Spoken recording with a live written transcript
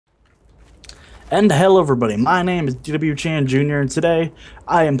And hello everybody, my name is DW Chan Jr. and today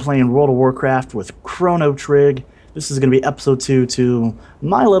I am playing World of Warcraft with Chrono Trig. This is going to be episode 2 to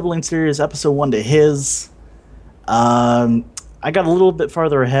my leveling series, episode 1 to his. Um, I got a little bit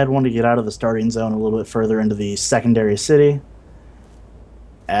farther ahead, wanted to get out of the starting zone a little bit further into the secondary city.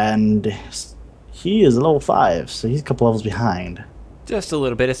 And he is level 5, so he's a couple levels behind. Just a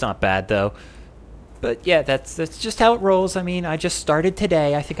little bit. It's not bad though. But yeah, that's just how it rolls. I mean, I just started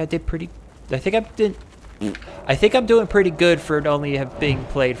today. I think I did pretty. I think I did. I think I'm doing pretty good for it only have being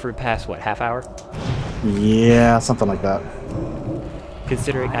played for the past what, half hour? Yeah, something like that.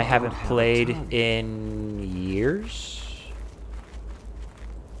 Considering I haven't played in years.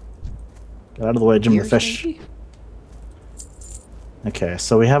 Get out of the way, Jim the Fish. Maybe? Okay,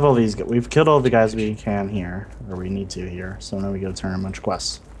 so we have all these. We've killed all the guys we can here, or we need to here. So now we go turn a bunch of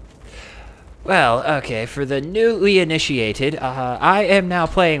quests. Well, okay, for the newly initiated, I am now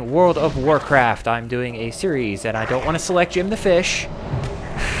playing World of Warcraft. I'm doing a series, and I don't want to select Jim the Fish.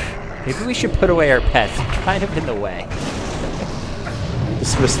 Maybe we should put away our pets. Kind of in the way.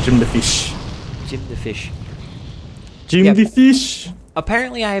 Dismiss Jim the Fish. Jim the Fish. Jim Yep. the Fish!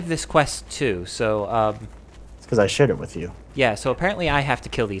 Apparently I have this quest too, so, It's because I shared it with you. yeah, so apparently I have to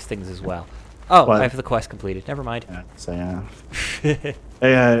kill these things as well. Oh, What? I have the quest completed. Never mind. Yeah,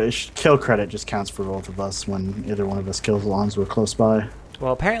 so kill credit just counts for both of us when either one of us kills as long as we're close by.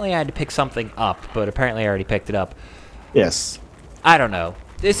 Well, apparently I had to pick something up, but apparently I already picked it up. Yes. I don't know.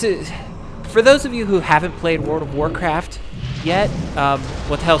 This is... For those of you who haven't played World of Warcraft yet,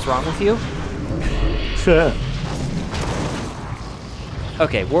 what the hell's wrong with you?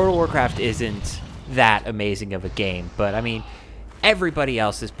 Okay, World of Warcraft isn't that amazing of a game, but I mean, everybody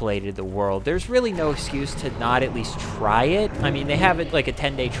else has played it in the world. There's really no excuse to not at least try it. I mean, they have it like a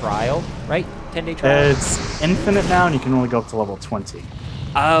 10-day trial, right? 10-day trial? It's infinite now, and you can only go up to level 20.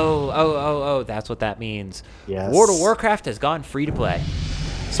 Oh, that's what that means. Yes. World of Warcraft has gone free to play.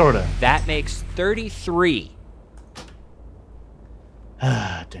 Sorta. That makes 33.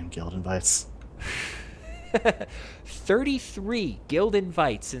 Damn guild invites. 33 guild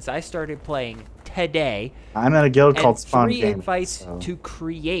invites since I started playing today. I'm at a guild And called Spawn 3 Gaming, invites so to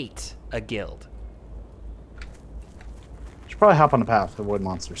create a guild. should probably hop on the path to avoid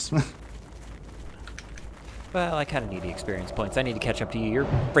monsters. Well, I kind of need the experience points. I need to catch up to you. You're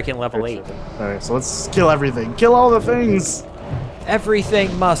freaking level 8. Alright, so let's kill everything. Kill all the things!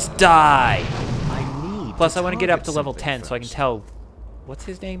 Everything must die. I need Plus, I want to get up to level 10 so I can tell... What's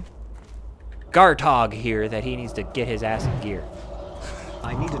his name? Gartog here that he needs to get his ass in gear.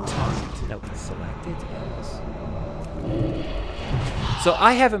 I need a target. Nope, selected as... So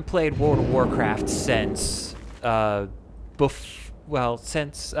I haven't played World of Warcraft since...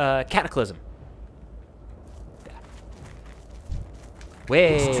 since Cataclysm.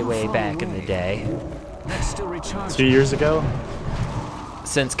 Way back in the day. That's still recharging. 2 years ago?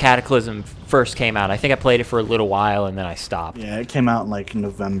 Since Cataclysm first came out. I think I played it for a little while and then I stopped. Yeah, it came out in like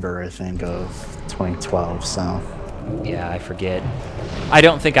November, I think, of 2012, so... Yeah, I forget. I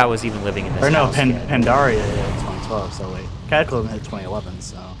don't think I was even living in this Or no, house yet. Pandaria hit in 2012, so wait. Cataclysm hit 2011,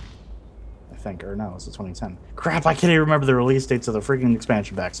 so... I think, or no, it was 2010. Crap, I can't even remember the release dates of the freaking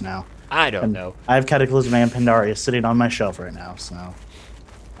expansion packs now. I don't And know. I have Cataclysm and Pandaria sitting on my shelf right now, so...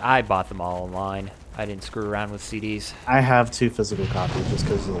 I bought them all online. I didn't screw around with CDs. I have 2 physical copies just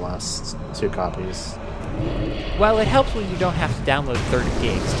because of the last 2 copies. Well, it helps when you don't have to download 30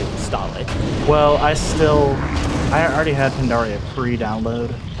 gigs to install it. Well, I already had Pandaria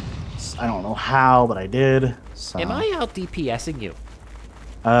pre-download. I don't know how, but I did. So. Am I out DPSing you?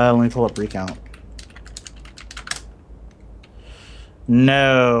 Let me pull up recount.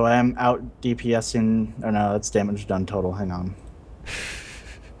 No, I'm out DPSing. Oh no, that's damage done total. Hang on.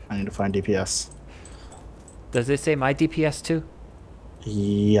 I need to find DPS. Does it say my DPS too?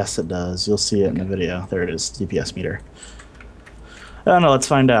 Yes, it does. You'll see it in the video. There it is, DPS meter. Oh no, let's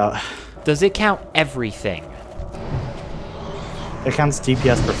find out. Does it count everything? It counts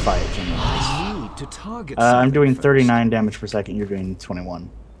DPS per fight, generally. I need to target. I'm doing something 39 damage per second. You're doing 21.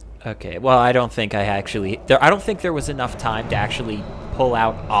 Okay, well, I don't think I actually... I don't think there was enough time to actually pull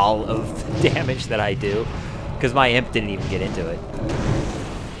out all of the damage that I do, because my imp didn't even get into it.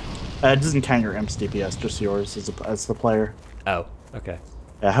 It doesn't count your imp's DPS, just yours as the player. Oh, okay.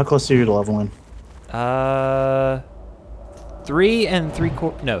 Yeah, how close are you to leveling? 3 and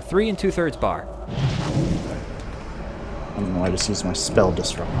 2/3 bar. I don't know, I just used my spell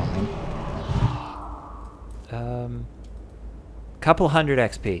disrupt on him. Couple hundred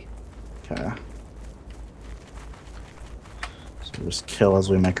XP. Okay. So we'll just kill as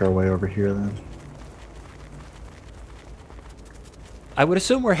we make our way over here then. I would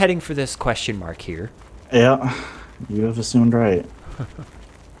assume we're heading for this question mark here. Yeah, you have assumed right.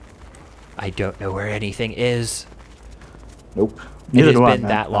 I don't know where anything is. Nope. It Neither has do I, been man.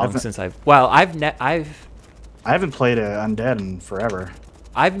 that long since I've I haven't played Undead in forever.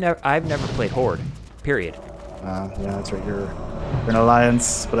 I've never played Horde. Period. Yeah, that's right. You're an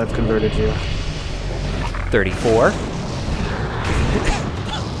alliance, but I've converted you. 34.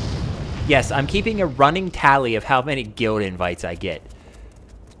 Yes, I'm keeping a running tally of how many guild invites I get.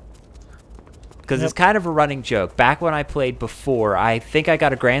 Because it's kind of a running joke. Back when I played before, I think I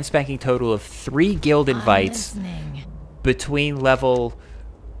got a grand spanking total of 3 guild invites between level...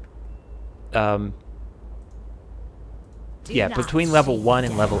 between level 1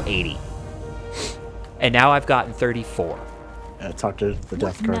 and level 80. And now I've gotten 34. Yeah, talk to the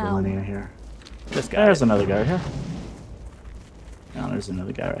Death Cardinal here. This guy. There's another guy here. No, there's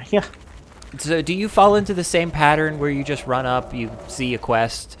another guy right here. So do you fall into the same pattern where you just run up, you see a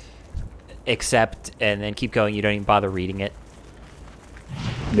quest, accept, and then keep going, you don't even bother reading it?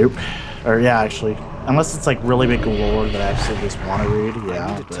 Nope. Or yeah, actually. Unless it's like really big lore that I actually just want to read, I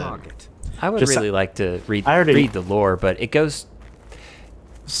yeah. need a But target. I would Just- really like to read already- read the lore, but it goes...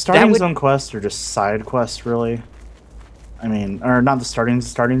 starting would- zone quests are just side quests, really. I mean, or not the starting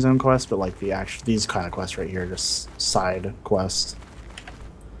zone quests, but like these kind of quests right here, just side quests.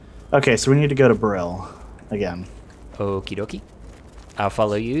 Okay, so we need to go to Brill again. Okie dokie. I'll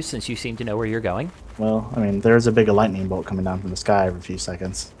follow you since you seem to know where you're going. Well, I mean, there's a big lightning bolt coming down from the sky every few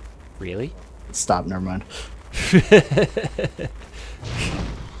seconds. Really? Stop, never mind.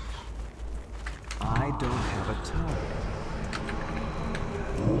 I don't have a target.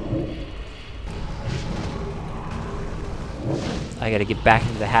 I gotta get back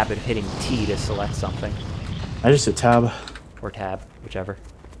into the habit of hitting T to select something. I just hit tab. Or tab, whichever.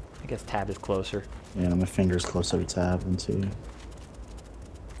 I guess tab is closer. Yeah, my finger's closer to tab than T.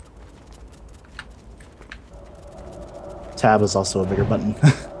 Tab is also a bigger button.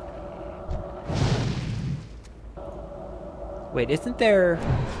 Wait, isn't there...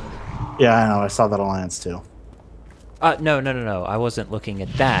 Yeah, I know. I saw that alliance too. No. I wasn't looking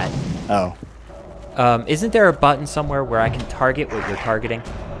at that. Oh. Isn't there a button somewhere where I can target what you're targeting?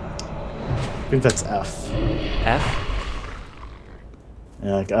 I think that's F. F?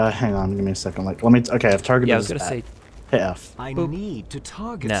 Yeah, like, hang on, give me a second. Like, let me. Okay, I've targeted. Yeah, I was this gonna say... hit F. I Boop. need to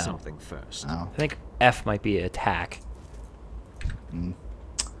target No. something first. Oh, I think F might be attack.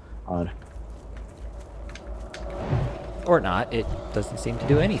 odd. Or not. It doesn't seem to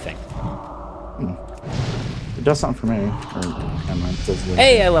do anything. It does something for me. Or, never mind, it does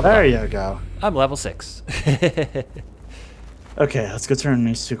Hey, I leveled There up. you go. I'm level 6. Okay, let's go turn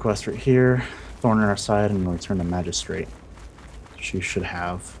these 2 quests right here. Thorn in our side, and return to Magistrate. She should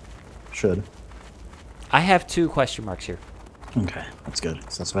have. Should. I have 2 question marks here. Okay, that's good.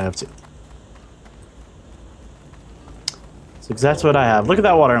 So that's what I have too. That's exactly what I have. Look at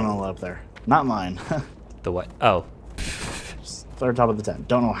that water emerald up there. Not mine. The what? Oh. Third top of the tent.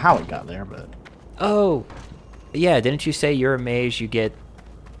 Don't know how it got there, but Oh. Yeah, didn't you say you're a mage, you get...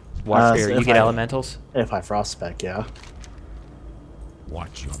 so you if get I- elementals? if I frost spec, yeah.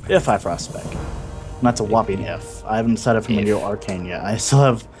 Watch your back. If I frost spec. And that's a whopping if. I haven't decided if I'm gonna If. go arcane yet. I still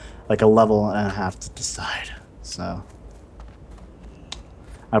have like a level and a half to decide. So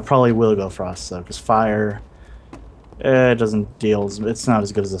I probably will go frost though, because fire it doesn't deal it's not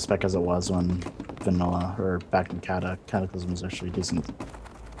as good as a spec as it was when vanilla or back in Cataclysm was actually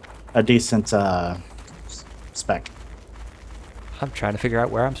a decent spec. I'm trying to figure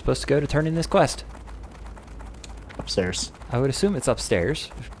out where I'm supposed to go to turn in this quest. Upstairs. I would assume it's upstairs,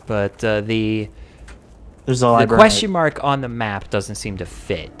 but the There's a library. question mark on the map doesn't seem to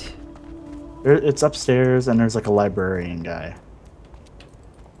fit. It's upstairs and there's like a librarian guy.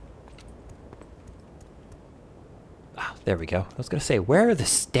 Oh, there we go. I was gonna say, where are the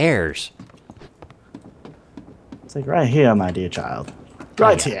stairs? It's like right here, my dear child.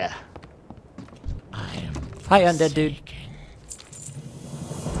 Right yeah. here. Hi, undead dude.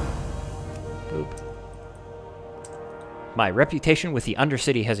 Boop. My reputation with the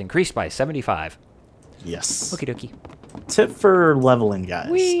Undercity has increased by 75. Yes. Okie dokie. Tip for leveling, guys.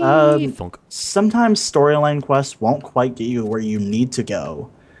 Whee! Thunk. Sometimes storyline quests won't quite get you where you need to go.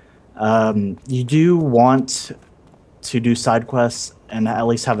 You do want to do side quests and at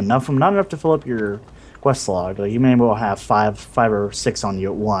least have enough of them. Not enough to fill up your quest log. Like you may well have five or six on you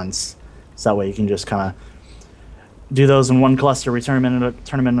at once. So that way you can just kind of do those in one cluster, turn them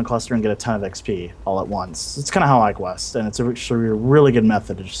in a cluster, and get a ton of XP all at once. It's kind of how I quest, and it's actually a really good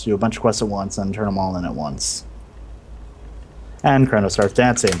method to just do a bunch of quests at once and turn them all in at once. And Chrono starts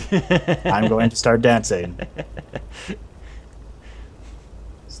dancing. I'm going to start dancing.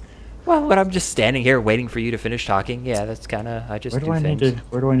 Well, when I'm just standing here waiting for you to finish talking, yeah, that's kind of, I just do things.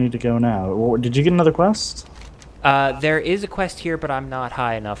 Where do I need to go now? Did you get another quest? There is a quest here, but I'm not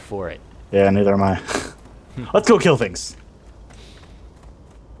high enough for it. Yeah, neither am I. Let's go kill things.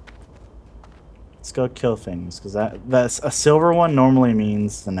 Let's go kill things, because that's a silver one normally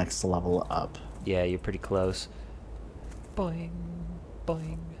means the next level up. Yeah, you're pretty close. Boing,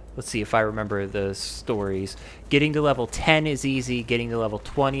 boing. Let's see if I remember the stories. Getting to level 10 is easy. Getting to level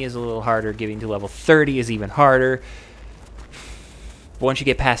 20 is a little harder. Getting to level 30 is even harder. But once you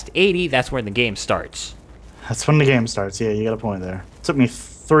get past 80, that's when the game starts. That's when the game starts. Yeah, you got a point there. It took me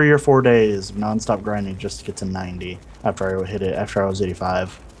 3 or 4 days of non-stop grinding just to get to 90 after I hit it. After I was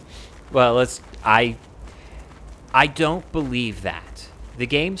 85. Well, I don't believe that. The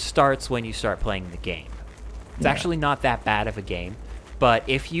game starts when you start playing the game. It's actually not that bad of a game. But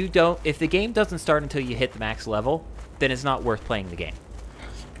if the game doesn't start until you hit the max level, then it's not worth playing the game.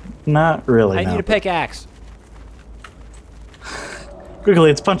 Not really. I need a pickaxe.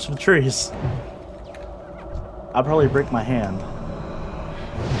 Quickly, it's punch some trees. I'll probably break my hand.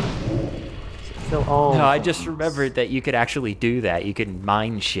 Kill all. No, I just remembered that you could actually do that. You can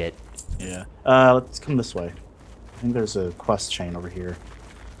mine shit. Yeah. Let's come this way. I think there's a quest chain over here.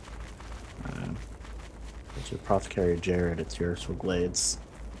 It's your Apothecary Jared. It's yours for Glades.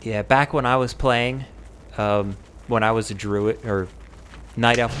 Yeah, back when I was playing, when I was a druid or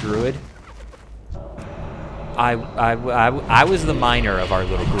night elf druid, I was the miner of our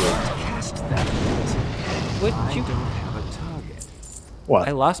little group. Cast that. What I you? don't have a target. What?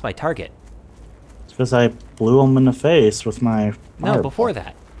 I lost my target. It's because I blew him in the face with my No, fireball. before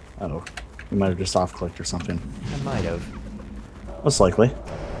that. Oh, you might have just off-clicked or something. I might have. Most likely.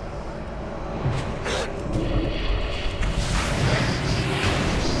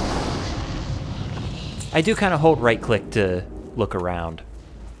 I do kind of hold right-click to look around.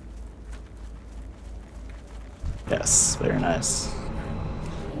 Yes, very nice.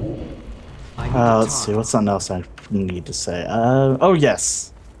 I need a Let's see, target. what's something else I need to say? Oh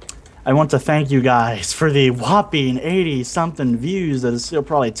yes. I want to thank you guys for the whopping 80-something views that is still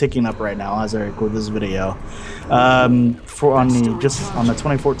probably ticking up right now as I record this video. On the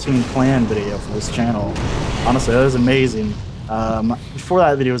 2014 plan video for this channel. Honestly, that was amazing. Before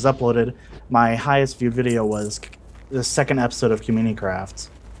that video was uploaded, my highest viewed video was the second episode of Community Craft,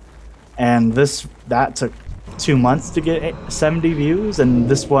 and that took 2 months to get 70 views, and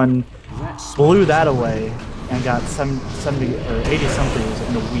this one Let's blew that away and got 70 or 80 something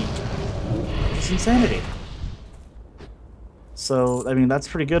in a week. It's insanity. So I mean, that's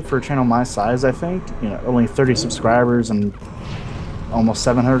pretty good for a channel my size. I think, you know, only 30 subscribers and almost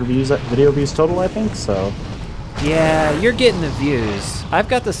 700 video views total, I think. So Yeah, you're getting the views. I've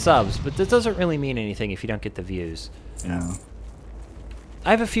got the subs, but that doesn't really mean anything if you don't get the views. yeah.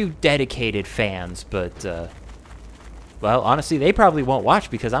 I have a few dedicated fans, but, well, honestly, they probably won't watch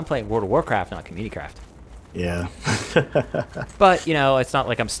because I'm playing World of Warcraft, not Community Craft. Yeah. But, you know, it's not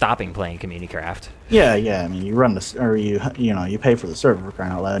like I'm stopping playing Community Craft. Yeah, yeah. I mean, you run this, or you know, you pay for the server for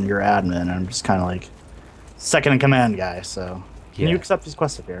crying out loud, and you're admin, and I'm just kind of like second in command guy. So, can you Yeah. accept these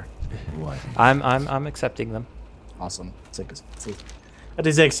quests up here? What? I'm accepting them. Awesome. That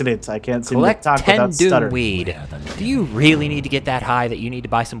is excellent. I can't seem to Collect talk 10 without Doom stuttering. weed. Do you really need to get that high that you need to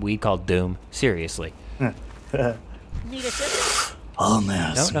buy some weed called Doom? Seriously. Need assistance? Oh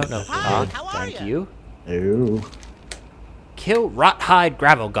man. No. Hi, how are Thank ya? you. Ooh. Kill Rothhide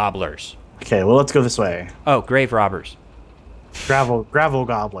Gravel Gobblers. Okay, well let's go this way. Oh, Grave Robbers. Gravel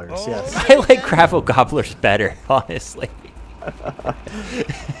gobblers. Yes. I like Gravel Gobblers better, honestly.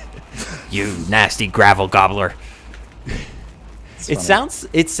 You nasty Gravel Gobbler. It's funny.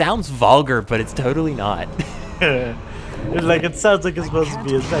 It sounds vulgar, but it's totally not. Like it sounds like it's supposed to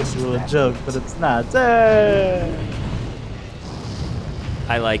be a sexual joke, but it's not.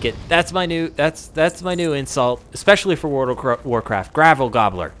 I like it. That's my new insult, especially for World of Warcraft. Gravel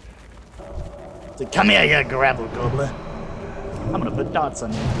Gobbler. Come here, you gravel gobbler. I'm gonna put dots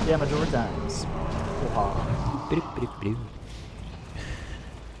on you. Damage over times. Hoo-ha. Ba-doop-ba-doop-ba-doo.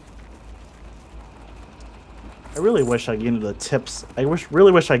 I really wish I get into the tips.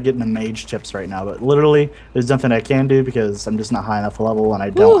 Really wish I get into mage tips right now, but literally, there's nothing I can do because I'm just not high enough level, and I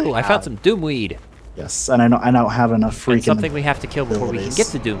don't. Ooh, I found some Doomweed. Yes, and I don't have enough And freaking. something we have to kill before we can get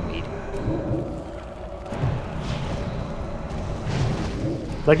abilities. the Doomweed.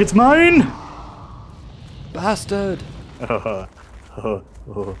 Like it's mine. Bastard. I'm an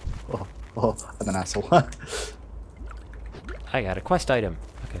asshole. I got a quest item.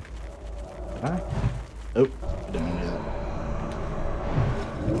 Okay. Alright. Oh, I didn't mean to do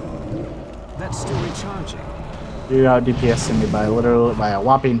that. That's still recharging. You're out DPSing me by a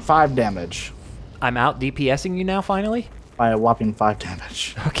whopping 5 damage. I'm out DPSing you now, finally? By a whopping 5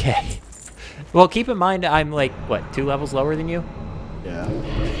 damage. Okay. Well, keep in mind, I'm like, what, 2 levels lower than you? Yeah.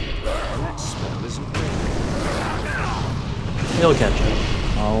 That spell isn't ready. He'll catch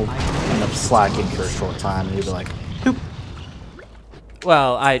up. I'll end up slacking for a short time, and he'll be like, "Poop."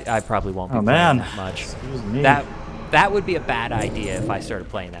 Well, I probably won't be Oh playing man. that much. Excuse me. That would be a bad idea if I started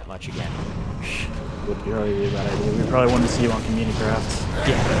playing that much again. Would be already a bad idea. We probably wouldn't see you on Community Craft.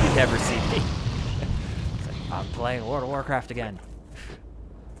 Yeah, you'd never see me. It's like, I'm playing World of Warcraft again.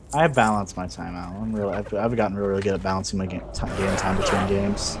 I balance my time out. I've gotten really good at balancing my game time between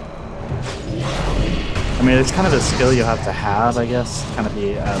games. I mean, it's kind of a skill you have to have, I guess. Kind of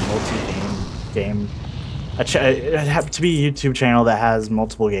be a multi-game. It have to be a YouTube channel that has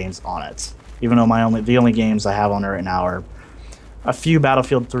multiple games on it. Even though the only games I have on it right now are a few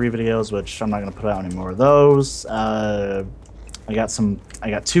Battlefield 3 videos, which I'm not going to put out any more of those. I got 2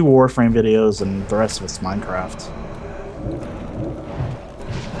 Warframe videos, and the rest of it's Minecraft.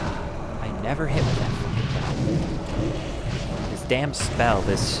 I never hit with that fucking guy. This damn spell,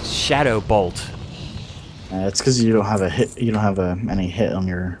 this Shadow Bolt. It's because you don't have a hit. You don't have any hit on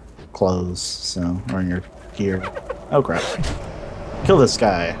your clothes, or on your gear. Oh crap! Kill this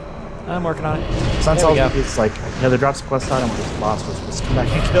guy. I'm working on it. Sounds There we go. it's like the drops a quest item with this boss was supposed to come back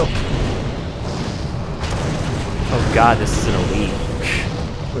and kill. Oh god, this is an elite.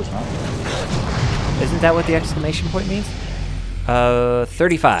 Where's that? Isn't that what the exclamation point means?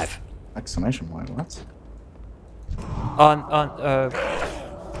 35. Exclamation point! What?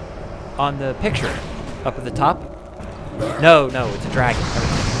 On the picture, up at the top. No, it's a dragon.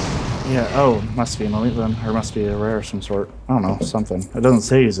 Yeah. Oh, must be an elite then, or must be a rare of some sort. I don't know, something. It doesn't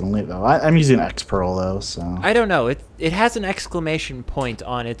say he's an elite though. I'm using X Pearl though, so. I don't know. It has an exclamation point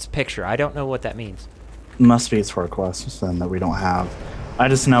on its picture. I don't know what that means. Must be it's for a quest then that we don't have. I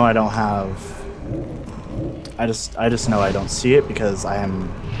just know I don't have. I just know I don't see it because I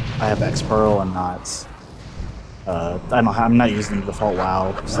have X Pearl and not. I'm not using the default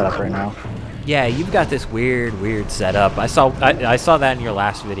WoW setup right now. Yeah, you've got this weird setup. I saw that in your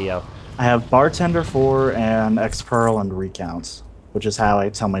last video. I have Bartender 4 and X Pearl and Recounts, which is how I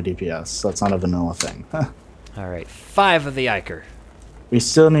tell my DPS. So that's not a vanilla thing. All right, 5 of the Iker. We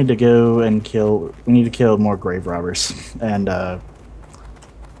still need to go and kill. We need to kill more grave robbers and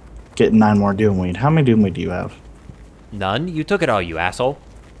get 9 more Doomweed. How many Doomweed do you have? None? You took it all, you asshole.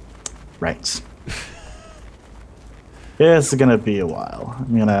 Right. Yeah, it's gonna be a while.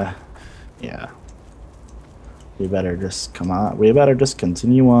 Yeah. We better just come on. We better just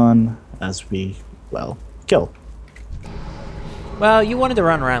continue on as we, kill. Well, you wanted to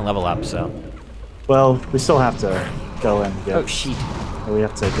run around and level up, so. Well, we still have to go and get. Oh, shit. We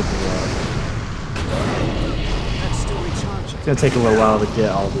have to get the. That's still recharging. It's gonna take a little while to get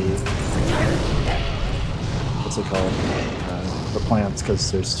all the. What's it called? The plants,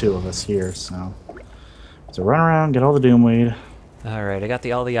 because there's 2 of us here, so. So run around, get all the Doomweed. All right, I got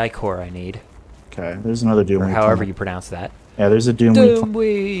all the Ichor I need. Okay, there's another Doomweed. Or however plant. you pronounce that. Yeah, there's a Doomweed.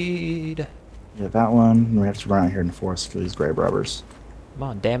 Doomweed. Yeah, that one. And we have to run out here in the forest for these grave robbers. Come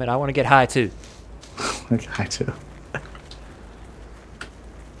on, damn it, I want to get high too. Okay, I too.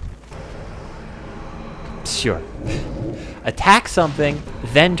 Sure. Attack something,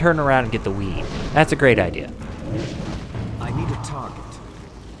 then turn around and get the weed. That's a great idea. I need a target.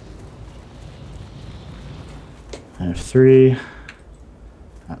 I have 3. I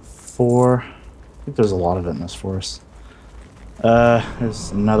have 4. I think there's a lot of it in this forest.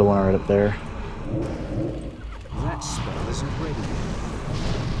 There's another one right up there. That spell isn't ready.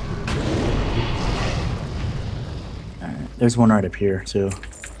 Alright, there's one right up here too.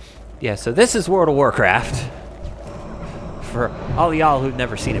 Yeah, so this is World of Warcraft. For all y'all who've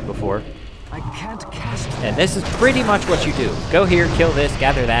never seen it before. I can't cast it. And this is pretty much what you do. Go here, kill this,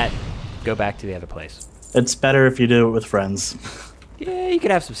 gather that, go back to the other place. It's better if you do it with friends. Yeah, you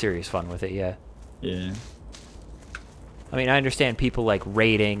could have some serious fun with it, yeah. Yeah. I mean, I understand people like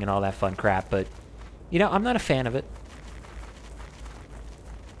raiding and all that fun crap, but, you know, I'm not a fan of it.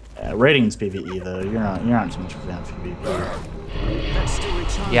 Rating's PvE though. You're not too much of a fan of PvP. That's still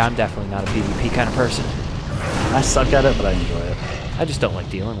recharging. Yeah, I'm definitely not a PvP kind of person. I suck at it, but I enjoy it. I just don't like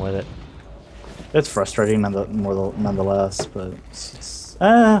dealing with it. It's frustrating nonetheless, but it's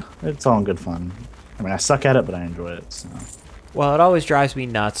all in good fun. I mean, I suck at it, but I enjoy it. So. Well, it always drives me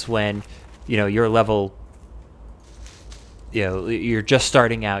nuts when, you know, you're level, you know, you're just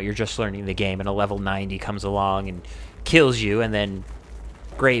starting out, you're just learning the game, and a level 90 comes along and kills you, and then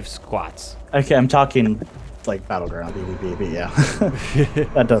grave squats. Okay, I'm talking like battleground PvP, but yeah.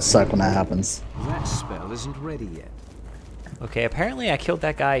 That does suck when that happens. That spell isn't ready yet. Okay, apparently I killed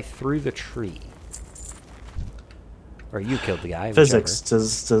that guy through the tree. Or you killed the guy. Physics.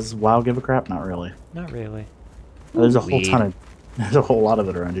 Does WoW give a crap? Not really. Not really. There's a whole Weed. ton of there's a whole lot of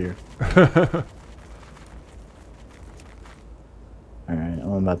it around here. Alright,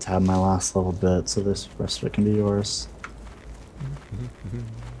 I'm about to have my last level bit, so this rest of it can be yours.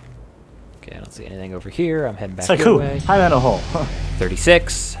 Okay, I don't see anything over here. I'm heading back It's like, your ooh, way. I'm in a hole.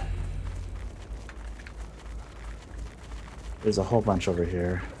 36. There's a whole bunch over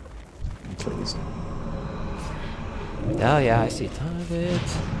here. Please. Oh yeah, I see a ton of it.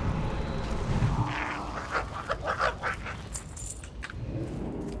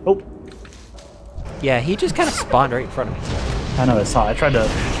 Oh, Yeah, he just kind of spawned right in front of me. I know I saw. I tried to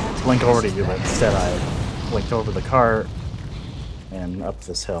link over to you, but instead I linked over the cart and up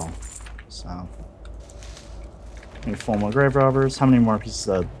this hill. So, need 4 more grave robbers. How many more pieces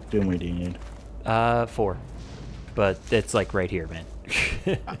of doomweed do you need? 4. But it's like right here, man.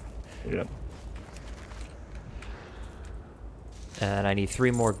 Yeah. And I need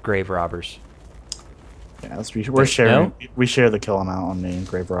 3 more grave robbers. Yeah, we're sharing. No? We share the kill amount on the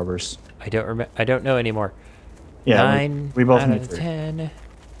grave robbers. I don't know anymore. Yeah, 9 we both out need of 3. 10.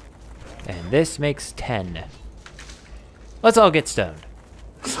 And this makes 10. Let's all get stoned.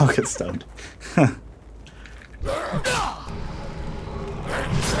 I'll get stoned.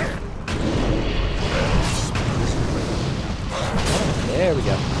 There we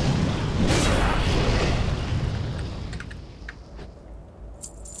go.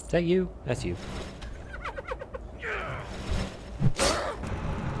 Is that you? That's you.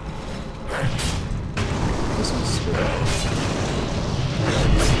 This one's screwed.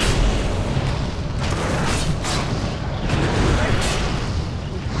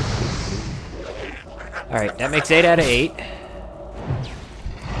 Alright, that makes 8 out of 8.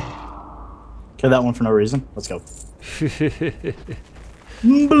 Kill that one for no reason. Let's go.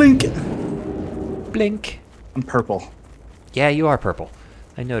 Blink. Blink. I'm purple. Yeah, you are purple.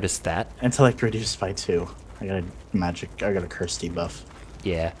 I noticed that. Intellect reduced by 2. I got a curse debuff.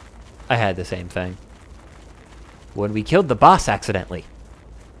 Yeah, I had the same thing. When we killed the boss accidentally.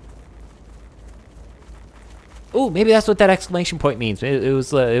 Oh, maybe that's what that exclamation point means. It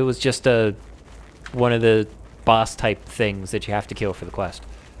was just one of the boss type things that you have to kill for the quest.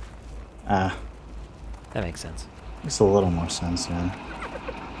 That That makes sense. makes a little more sense, yeah.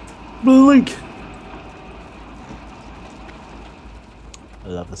 Blink. I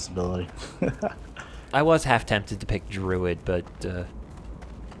love this ability. I was half tempted to pick Druid, but Would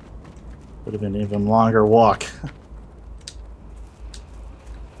have been an even longer walk.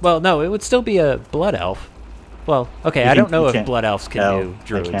 well, no, it would still be a Blood Elf. Well, okay, I don't know if Blood Elves can No, do they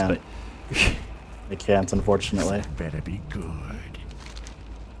Druids, can't. but I can't, unfortunately. Better be good.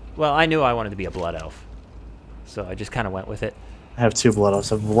 well, I knew I wanted to be a Blood Elf, so I just kind of went with it. I have 2 blood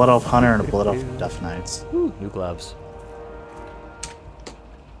elves. I have a blood elf hunter and a blood elf death knights. Ooh, new gloves.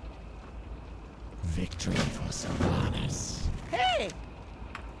 Victory for Sylvanas. Hey!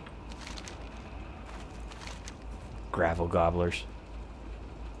 Gravel gobblers.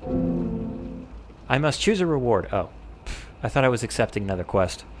 I must choose a reward. Oh, I thought I was accepting another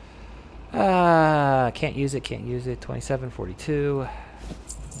quest. Can't use it, can't use it. 27.42.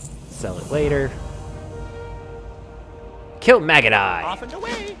 Sell it later. Kill Magadai. Off and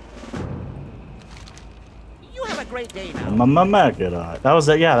away! You have a great day now. Magadai. That was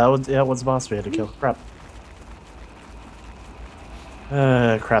it. Yeah, that was the boss we had to kill. Crap.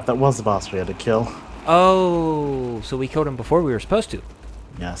 Crap. That was the boss we had to kill. Oh, so we killed him before we were supposed to.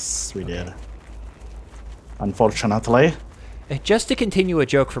 Yes, we did. Unfortunately. Just to continue a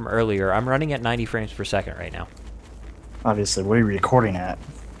joke from earlier, I'm running at 90 frames per second right now. Obviously, what are you recording at?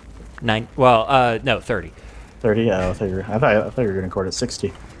 No, 30. 30? Oh, I thought you were going to record at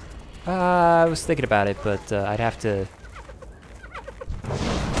 60. I was thinking about it, but I'd have to...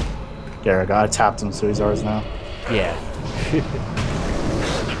 Garrett, I tapped him, so he's ours now. Yeah.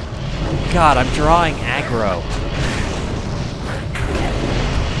 God, I'm drawing aggro.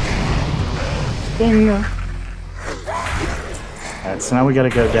 Bing! Alright, so now we gotta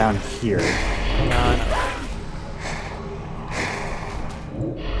go down here. Hang on.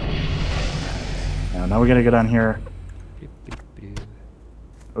 Now we gotta go down here.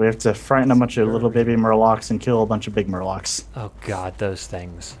 We have to frighten a bunch of little baby murlocs and kill a bunch of big murlocs. Oh God, those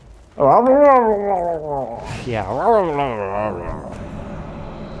things. Yeah. Yeah.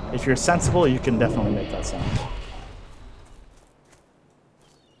 If you're sensible, you can definitely make that sound.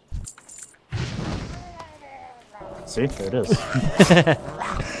 See? There it is.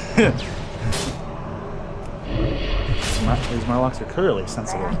 These Murlocs are clearly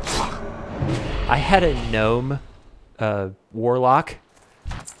sensible. I had a gnome warlock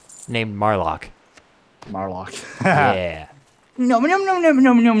named Marlock. Marlock. Yeah. Nom nom nom nom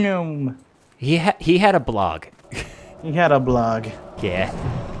nom nom nom. He had a blog. He had a blog. Yeah.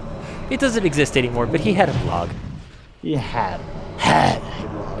 It doesn't exist anymore, but he had a blog. He had a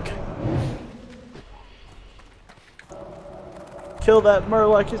blog. Kill that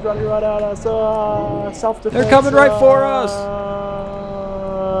Murloc, he's running right at us. Self-defense. They're coming right for us.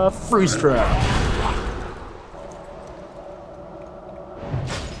 Freeze trap.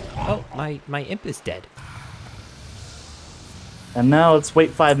 Oh, my imp is dead. And now let's wait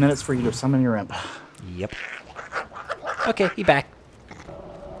 5 minutes for you to summon your imp. Yep. Okay, he back.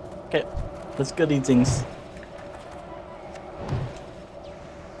 Okay, let's go do things.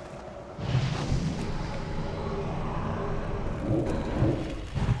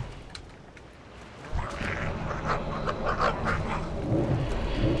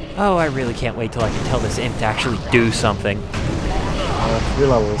 Oh, I really can't wait till I can tell this imp to actually do something. 3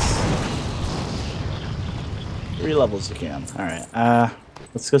 levels. 3 levels you can. Alright,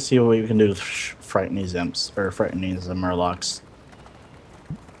 let's go see what we can do to frighten these imps, or frighten these Murlocs.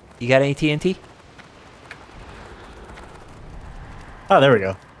 You got any TNT? Oh, there we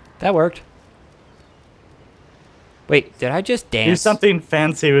go. That worked. Wait, did I just dance? Do something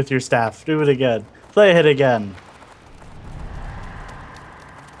fancy with your staff. Do it again. Play it again.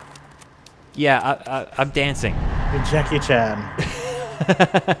 Yeah, I'm dancing. You're Jackie Chan.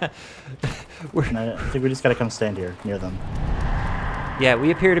 And I think we just gotta come stand here, near them. Yeah,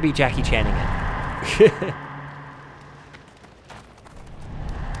 we appear to be Jackie Channing it.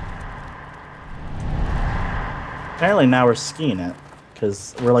 Apparently now we're skiing it,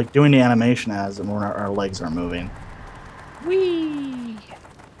 because we're like doing the animation as and our legs are moving. Whee!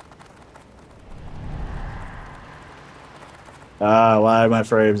 Why are my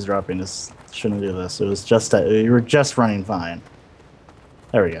frames dropping? This shouldn't do this. It was just you were just running fine.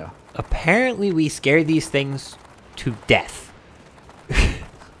 There we go. Apparently we scare these things to death.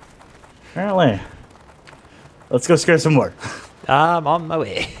 Apparently. Let's go scare some more. I'm on my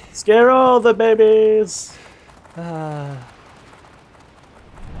way. Scare all the babies. You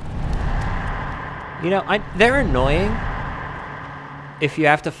know, they're annoying if you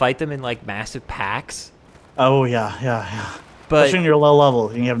have to fight them in like massive packs. Oh yeah. But especially when you're low level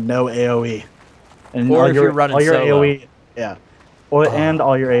and you have no AOE. And or all if your, you're running all your solo. AOE, yeah. And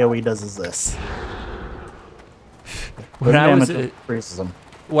all your AOE does is this. When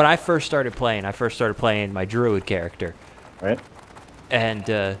When I first started playing my druid character. Right.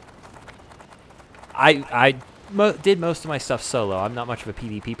 And I did most of my stuff solo. I'm not much of a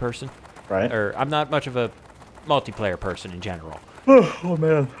PvP person. Right. Or I'm not much of a multiplayer person in general. Oh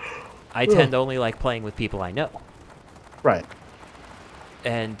man. I tend to only like playing with people I know. Right.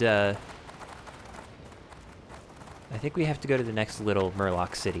 And I think we have to go to the next little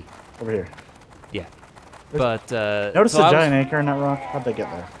Murloc city. Over here. Yeah. But Notice so the giant anchor in that rock? How'd they get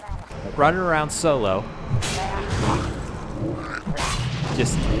there? running around solo.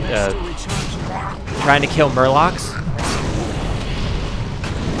 Just trying to kill Murlocs.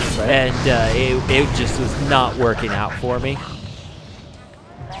 Right. And it just was not working out for me.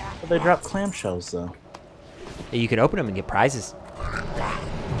 But they drop clamshells though. You can open them and get prizes.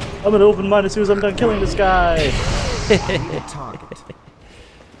 I'm gonna open mine as soon as I'm done killing this guy. Target.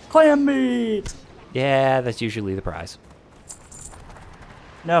 Clam meat! Yeah, that's usually the prize.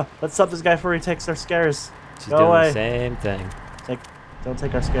 No, let's stop this guy before he takes our scares. She's Go doing away. the same thing. Don't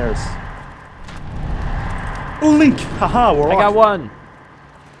take our scares. Ooh, Link! Haha, Warlock. I got one.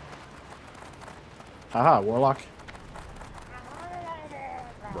 Haha, Warlock.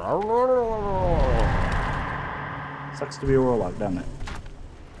 Sucks to be a Warlock, doesn't it?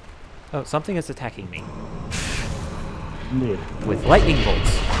 Oh, something is attacking me Indeed. with lightning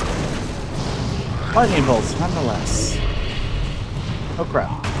bolts. Lightning bolts, nonetheless. Oh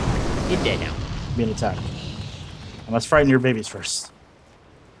crap. You're dead now. Being attacked. I must frighten your babies first.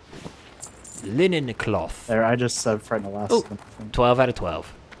 Linen cloth. There, I just frightened the last Oh, one. 12 out of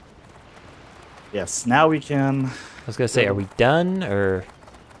 12. Yes, now we can... I was going to say, are we done, or...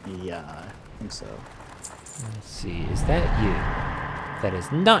 Yeah, I think so. Let's see, is that you? That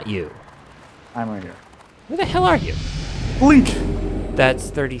is not you. I'm right here. Where the hell are you? Link!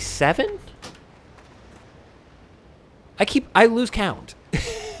 That's 37? I lose count.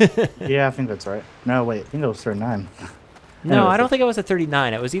 Yeah, I think that's right. No, wait, I think it was 39. No, I don't think I was at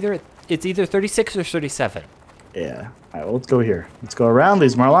 39. It's either 36 or 37. Yeah. Alright, well, let's go here. Let's go around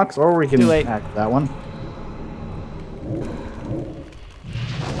these Marlocks, or we can Too late. act that one.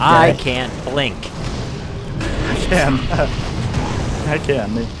 I can't blink. can. I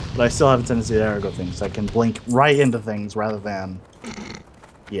can, but I still have a tendency to arrow things. I can blink right into things rather than...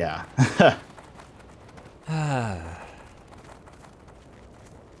 Yeah.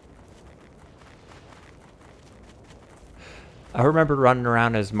 I remember running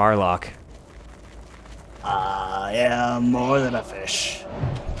around as Marlock. I am more than a fish.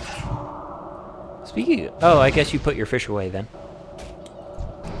 Speaking of, oh, I guess you put your fish away then.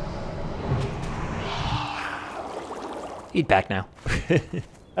 Eat back now.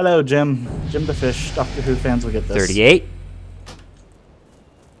 Hello, Jim. Jim the Fish. Doctor Who fans will get this. 38.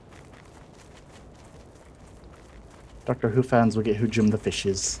 Doctor Who fans will get who Jim the Fish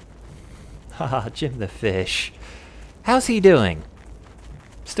is. Haha, Jim the Fish. How's he doing?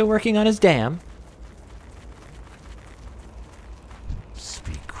 Still working on his dam?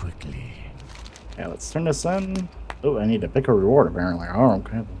 Speak quickly. Yeah, let's turn this in. Oh, I need to pick a reward apparently. Oh,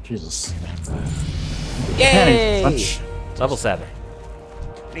 okay. Jesus. Yay! Punch. Level 7.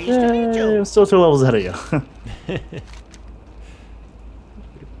 Pleased to meet Yay, you. I'm still 2 levels ahead of you.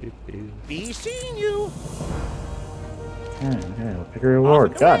 Be seeing you. Okay, we'll pick a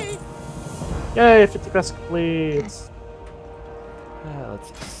reward. Off and God. away. Yay, 50 quest completes.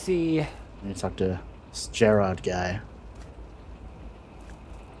 Let's see. I need to talk to this Gerard guy.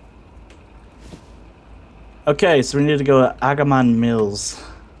 Okay, so we need to go to Agamon Mills,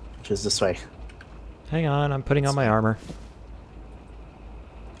 which is this way. Hang on, I'm putting on my armor.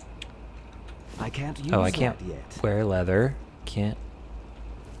 I can't use Oh, I can't that yet. wear leather. Can't.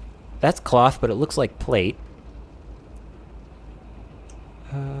 That's cloth, but it looks like plate.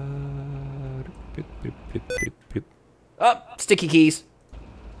 Oh, sticky keys.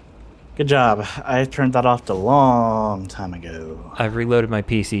 Good job. I turned that off a long time ago. I've reloaded my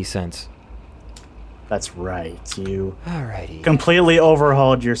PC since. That's right. You Alrighty. completely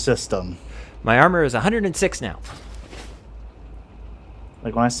overhauled your system. My armor is 106 now.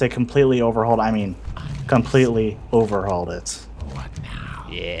 Like when I say completely overhauled, I mean completely overhauled it. What now?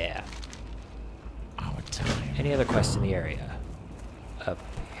 Yeah. Our time. Any other quests in the area?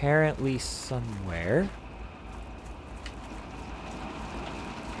 Apparently somewhere.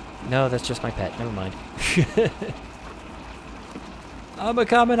 No, that's just my pet. Never mind. I'm a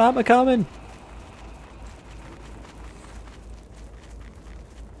coming. I'm a coming.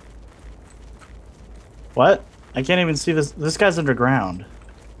 What? I can't even see this. This guy's underground.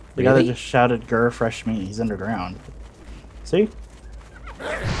 The guy that Really? just shouted, "Grr, fresh meat." He's underground. See?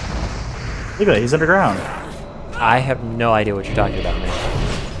 Look at it. He's underground. I have no idea what you're talking about, man.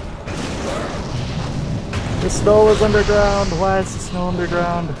 The snow is underground. Why is the snow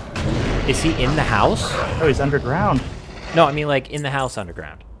underground? Is he in the house? Oh, he's underground. No, I mean like in the house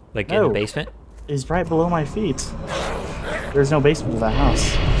underground. Like in No. the basement? He's right below my feet. There's no basement to that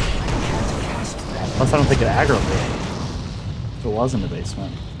house. Plus, I don't think it aggroed me. If it was in the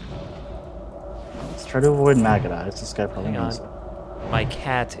basement. Let's try to avoid maggot eyes. This guy probably Hang knows. on. My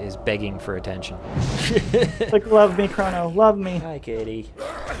cat is begging for attention. Like, love me, Chrono. Love me. Hi, kitty.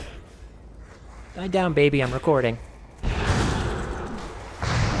 Lie down, baby. I'm recording.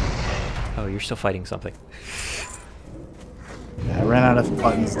 Oh, you're still fighting something. Yeah, I ran out of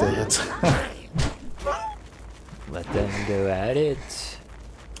buttons to hit. Let them go at it.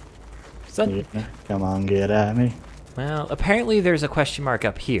 Son. Yeah, come on, get at me. Well, apparently there's a question mark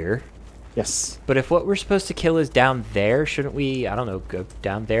up here. Yes. But if what we're supposed to kill is down there, shouldn't we, I don't know, go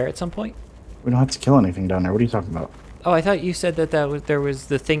down there at some point? We don't have to kill anything down there. What are you talking about? Oh, I thought you said that there was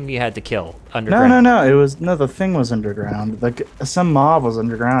the thing you had to kill No, underground. no, no. It was the thing was underground. Like some mob was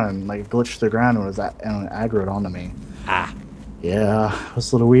underground and like glitched the ground and was and aggroed onto me. Ah. Yeah, it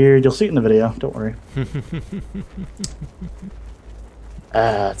was a little weird. You'll see it in the video. Don't worry.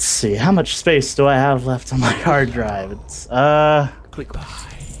 Let's see. How much space do I have left on my hard drive? It's Click.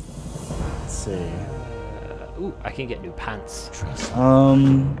 Let's see. Ooh, I can get new pants. Trust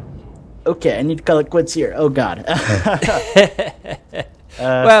Okay, I need to call it quits here. Oh God.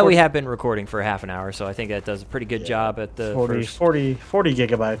 Well, we have been recording for half an hour, so I think that does a pretty good job at the 40 first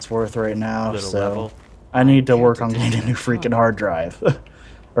gigabytes worth right now. little So level. I need to work on getting a new freaking hard drive,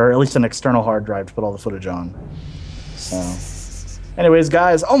 or at least an external hard drive to put all the footage on. So, anyways,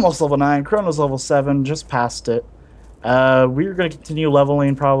 guys, almost level 9. Chrono's level 7, just passed it. We're gonna continue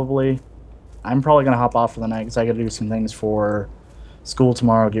leveling probably. I'm probably gonna hop off for the night because I gotta do some things for school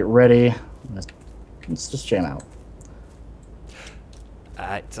tomorrow. Get ready. Let's just jam out.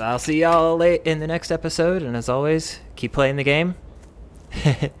 Alright, so I'll see y'all late in the next episode, and as always, keep playing the game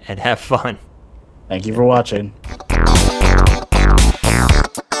and have fun. Thank you for watching.